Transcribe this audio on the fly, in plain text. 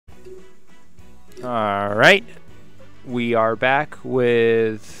Alright, we are back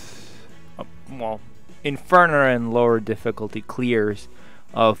with, well, Infernal and lower difficulty clears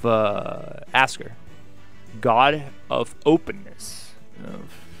of Askr, God of Openness,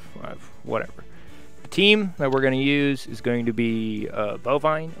 whatever. The team that we're going to use is going to be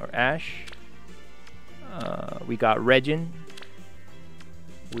Bovine or Ash. We got Regin,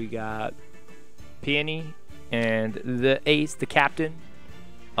 we got Peony, and the ace, the captain,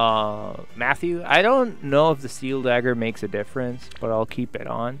 Matthew. I don't know if the steel dagger makes a difference, but I'll keep it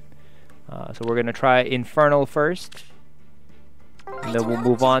on. So we're gonna try Infernal first, and then we'll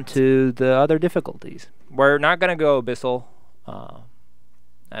move on to the other difficulties. We're not gonna go Abyssal.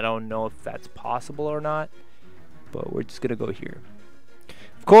 I don't know if that's possible or not, but we're just gonna go here.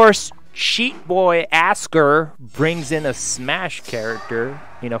 Of course, Cheat Boy Askr brings in a Smash character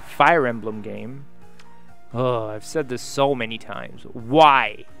in a Fire Emblem game. Oh, I've said this so many times.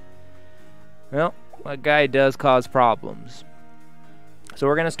 Why? Well, that guy does cause problems. So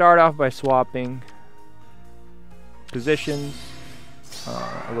we're going to start off by swapping positions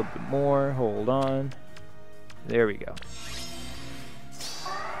a little bit more. Hold on. There we go.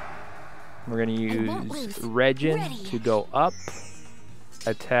 We're going to use Regin to go up.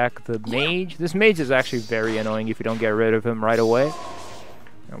 Attack the mage. This mage is actually very annoying if you don't get rid of him right away.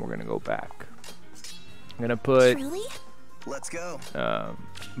 And we're going to go back. I'm gonna put Let's go.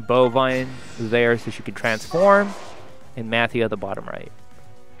 Bovine there so she can transform, and Matthew at the bottom right.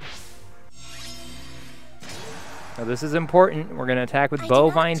 Now this is important. We're gonna attack with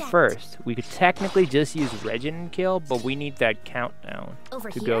Bovine first. We could technically just use Regin and kill, but we need that countdown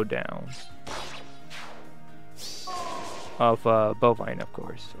to go down. Of Bovine, of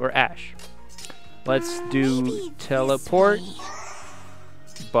course, or Ash. Let's do teleport,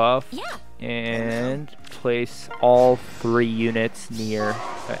 buff, and place all 3 units near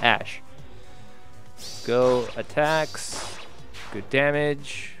Ash. Go attacks, good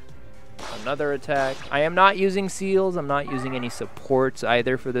damage, another attack. I am not using seals, I'm not using any supports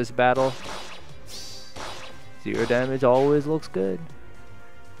either for this battle. 0 damage always looks good.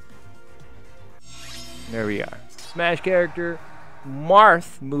 There we are. Smash character,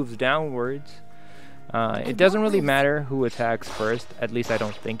 Marth moves downwards. It doesn't really matter who attacks first, at least I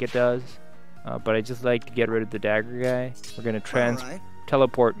don't think it does. But I just like to get rid of the dagger guy. We're going to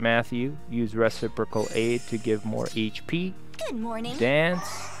teleport Matthew, use reciprocal aid to give more HP. Good morning. Dance,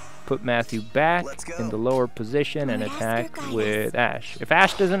 put Matthew back in the lower position and attack with Ash. If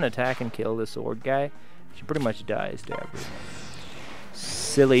Ash doesn't attack and kill the sword guy, she pretty much dies to everyone.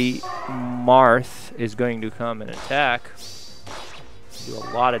 Silly Marth is going to come and attack. Do a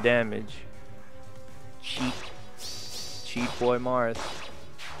lot of damage. Cheat boy Marth.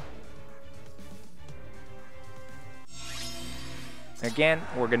 Again,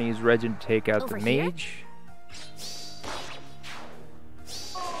 we're going to use Regin to take out the mage.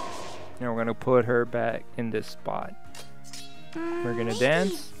 And we're going to put her back in this spot. We're going to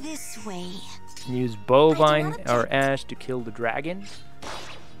dance. This way. Use Bovine or Ash to kill the dragon.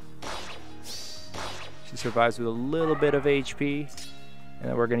 She survives with a little bit of HP. And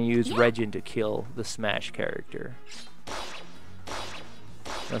then we're going to use Regin to kill the Smash character.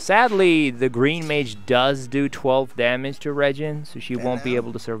 Now, sadly, the green mage does do 12 damage to Regin, so she won't be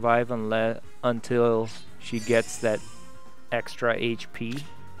able to survive until she gets that extra HP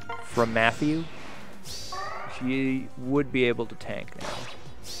from Matthew. She would be able to tank now.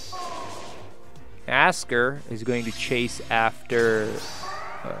 Askr is going to chase after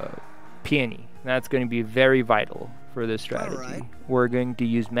Peony. That's going to be very vital for this strategy. We're going to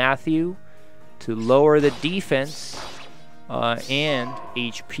use Matthew to lower the defense and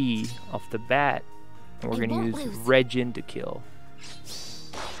HP off the bat. And we're going to use Regin to kill.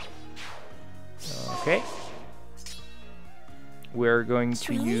 Okay. We're going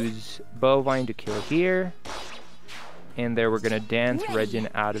to use Bovine to kill here. And there we're going to dance Regin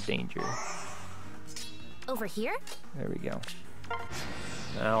out of danger. Over here? There we go.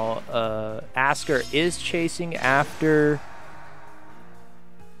 Now, Askr is chasing after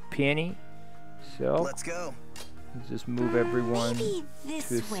Peony. So, let's go. Let's just move everyone to a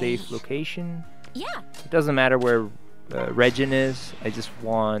safe location. Yeah. It doesn't matter where Regin is. I just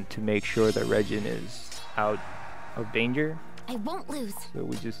want to make sure that Regin is out of danger. I won't lose. So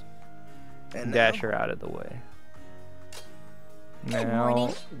we just dash her out of the way.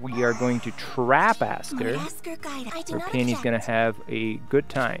 Now we are going to trap Askr. Where Peony's going to have a good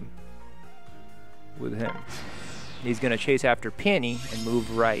time with him. He's going to chase after Peony and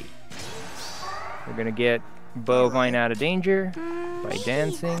move right. We're going to get Bovine out of danger by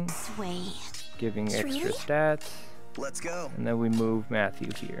dancing, giving extra stats. Let's go. And then we move Matthew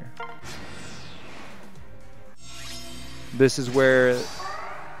here. This is where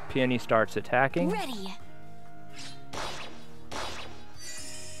Peony starts attacking. Ready.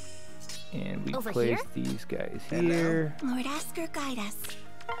 And we Over place here? these guys And now? here. Lord Askr, guide us.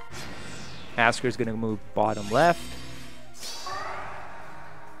 Asker's gonna move bottom left.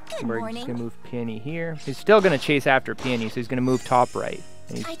 Good We're morning. just gonna move Peony here. He's still gonna chase after Peony, so he's gonna move top right.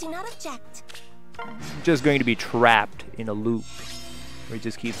 And he's I do not object. just going to be trapped in a loop where he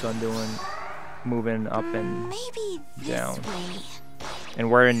just keeps on moving up and Maybe this down. way.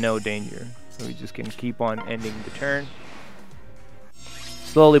 And we're in no danger. So we just can keep on ending the turn.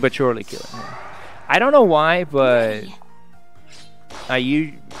 Slowly but surely killing him. I don't know why, but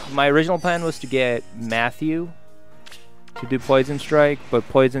Ready. my original plan was to get Matthew to do Poison Strike, but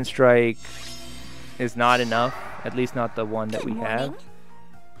Poison Strike is not enough, at least not the one that Good we have, morning.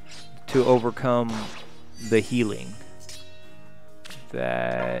 to overcome the healing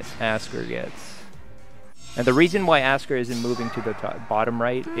that Askr gets. And the reason why Askr isn't moving to the bottom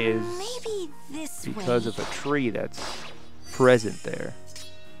right is Maybe this because way. of a tree that's present there.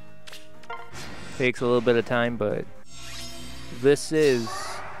 Takes a little bit of time, but this is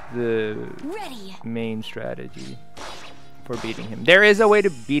the Ready. main strategy for beating him. There is a way to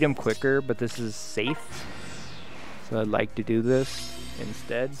beat him quicker, but this is safe. So I'd like to do this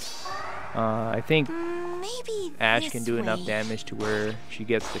instead. I think Maybe Ash this can do enough way. damage to where she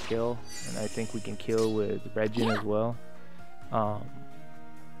gets the kill, and I think we can kill with Regin Yeah. as well.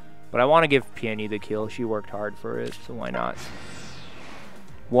 But I want to give Peony the kill. She worked hard for it, so why not?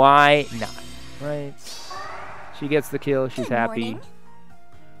 Why not? Right? She gets the kill. She's Good happy. morning.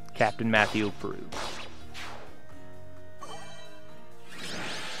 Captain Matthew approves.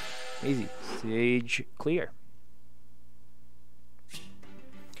 Easy. Stage clear.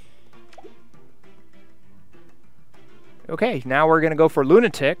 Okay, now we're gonna go for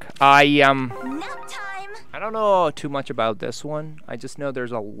Lunatic. Nap time. I don't know too much about this one. I just know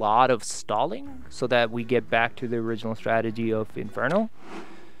there's a lot of stalling so that we get back to the original strategy of Infernal.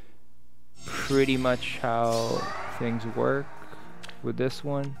 Pretty much how things work with this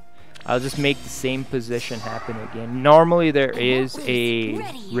one. I'll just make the same position happen again. Normally there is a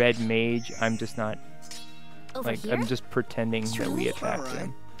Ready. red mage. I'm just not, Over like, here. I'm just pretending that we Truly? attacked Alright.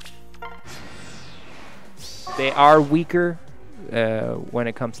 them. They are weaker when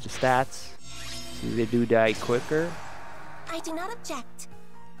it comes to stats. So they do die quicker. I do not object.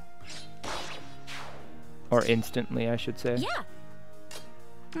 Or instantly, I should say. Yeah.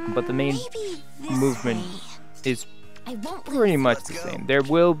 But the main Maybe this movement way. is I won't pretty lose. much Let's the go. same. There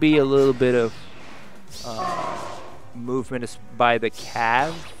will be a little bit of movement by the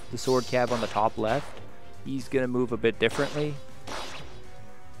cav, the sword cav on the top left. He's gonna move a bit differently.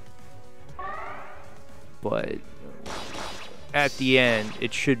 But at the end,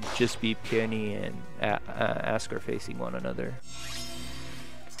 it should just be Peony and Askr facing one another.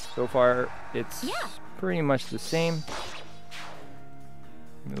 So far, it's Yeah. pretty much the same.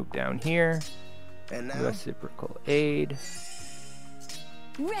 Move down here. And now? Reciprocal aid.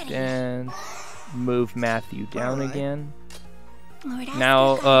 Ready. Dance. Move Matthew down Alright. again. Lord Askr,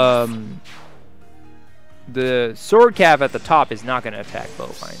 Now, guide us. the sword cav at the top is not going to attack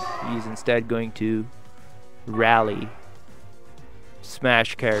Bovine. He's instead going to rally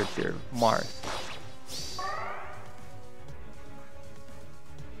Smash character Marth.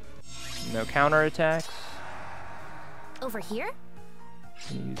 No counterattacks. Over here.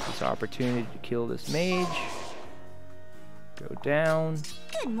 Use this opportunity to kill this mage. Go down.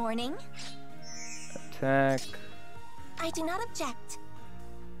 Good morning. Attack. I do not object.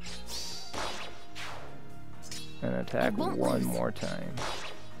 And attack won't one lose. more time.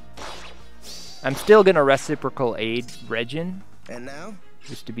 I'm still gonna reciprocal aid Regin, And now?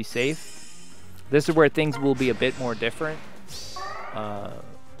 just to be safe. This is where things will be a bit more different.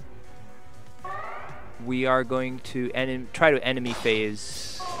 We are going to try to enemy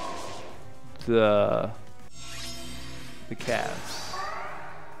phase the Cavs.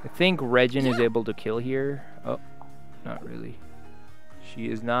 I think Regin is able to kill here. Oh, not really. She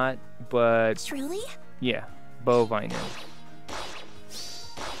is not, but Truly? yeah, Bovine is.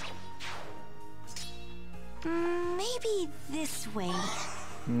 Maybe this way.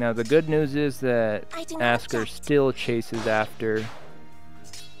 Now the good news is that I do not Askr object. still chases after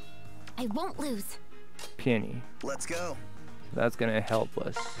I won't lose. Peony. Let's go. So that's gonna help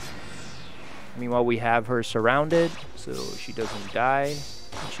us. Meanwhile, we have her surrounded, so she doesn't die.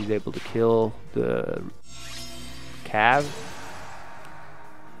 And she's able to kill the Cav.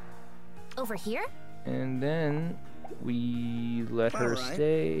 Over here? And then we let her Alright.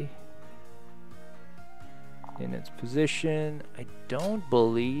 stay in its position. I don't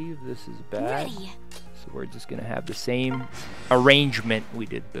believe this is bad. Ready. So we're just gonna have the same arrangement we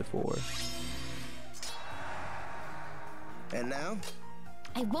did before. And now?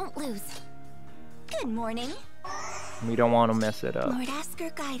 I won't lose. Good morning. We don't want to mess it up. Lord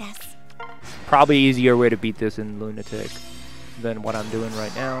Askr, guide us. Probably easier way to beat this in Lunatic than what I'm doing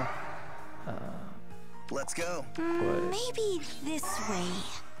right now. Let's go. Maybe this way.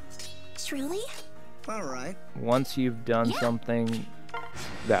 Truly? All right. Once you've done something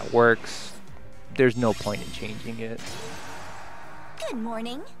that works, there's no point in changing it. Good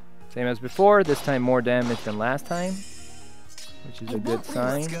morning. Same as before, this time more damage than last time, which is a good won't lose.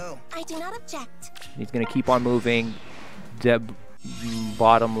 sign. Let's go. I do not object. He's going to keep on moving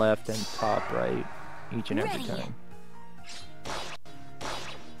bottom left and top right each and every time.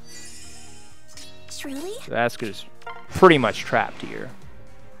 Truly? So Asker's pretty much trapped here.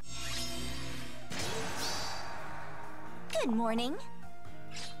 Good morning.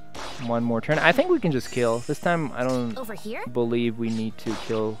 One more turn. I think we can just kill. This time I don't Over here? believe we need to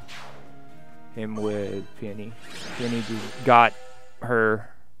kill him with Peony. Peony just got her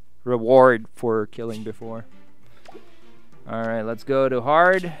reward for killing before. Alright, let's go to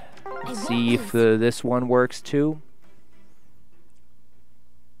hard. Let's see if this one works too.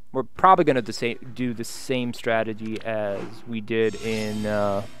 We're probably going to do the same strategy as we did in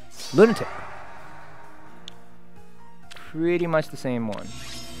Lunatic. Pretty much the same one.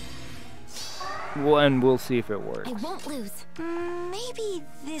 Well, and we'll see if it works. I won't lose. Maybe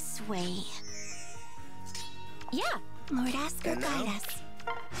this way. Yeah. Lord Askr, guide us.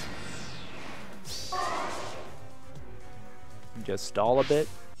 Just stall a bit.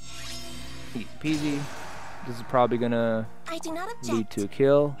 Easy peasy. This is probably gonna lead to a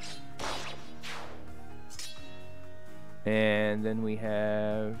kill. And then we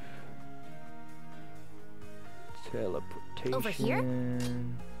have teleportation. Over here?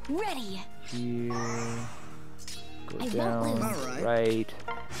 Ready. Here. Go I down. won't lose. All right. Right.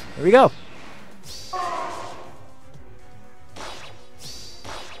 There we go.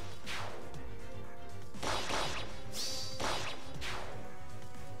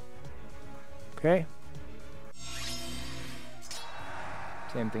 Okay.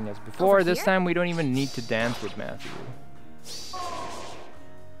 Same thing as before. Over This here? time we don't even need to dance with Matthew.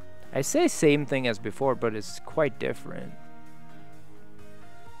 I say same thing as before, but it's quite different.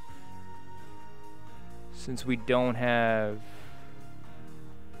 Since we don't have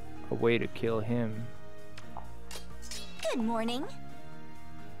a way to kill him. Good morning.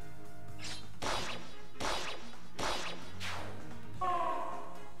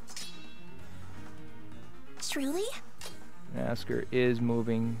 Truly? Askr is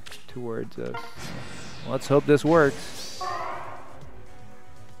moving towards us. Let's hope this works.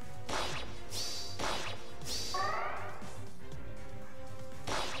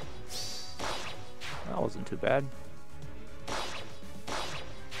 That wasn't too bad.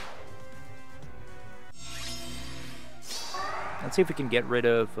 Let's see if we can get rid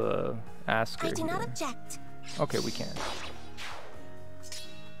of Askr I do not here. object. Okay, we can.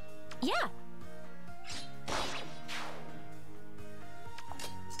 Yeah.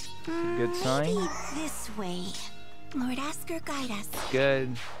 It's a good sign. Maybe this way. Lord Askr, guide us.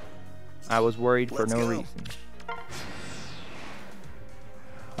 Good. I was worried for Let's no go. reason.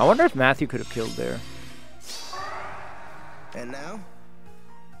 I wonder if Matthew could have killed there. And now?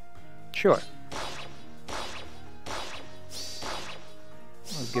 Sure.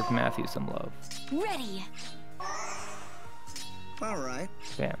 Let's give Matthew some love. Ready. All right.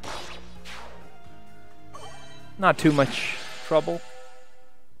 Bam. Not too much trouble.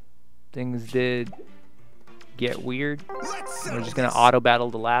 Things did get weird. Let's We're just gonna auto battle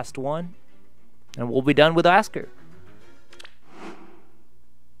the last one, and we'll be done with Askr.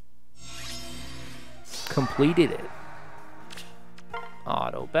 Completed it.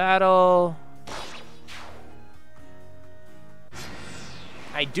 Auto battle.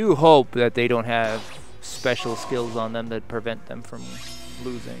 I do hope that they don't have special skills on them that prevent them from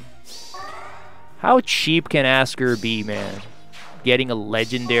losing. How cheap can Askr be, man? Getting a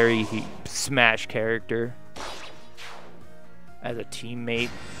legendary Smash character as a teammate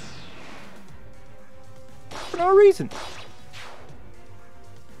for no reason.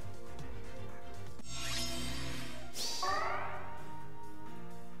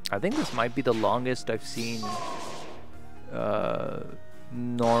 I think this might be the longest I've seen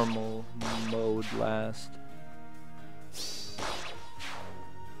normal mode last.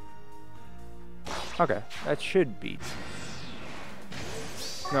 Okay, that should be.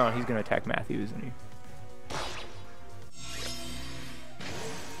 No, he's gonna attack Matthew, isn't he?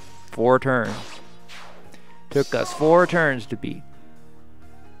 4 turns. Took us 4 turns to beat.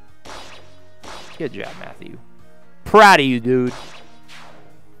 Good job, Matthew. Proud of you, dude.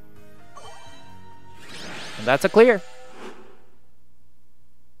 And that's a clear.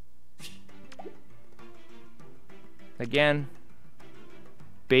 Again,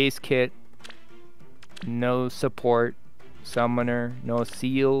 base kit, no support, summoner, no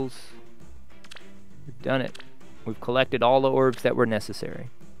seals. We've done it. We've collected all the orbs that were necessary.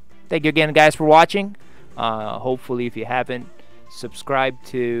 Thank you again, guys, for watching. Hopefully, if you haven't, subscribe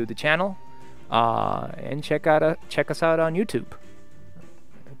to the channel and check us out on YouTube.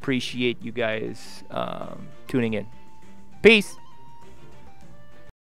 Appreciate you guys tuning in. Peace.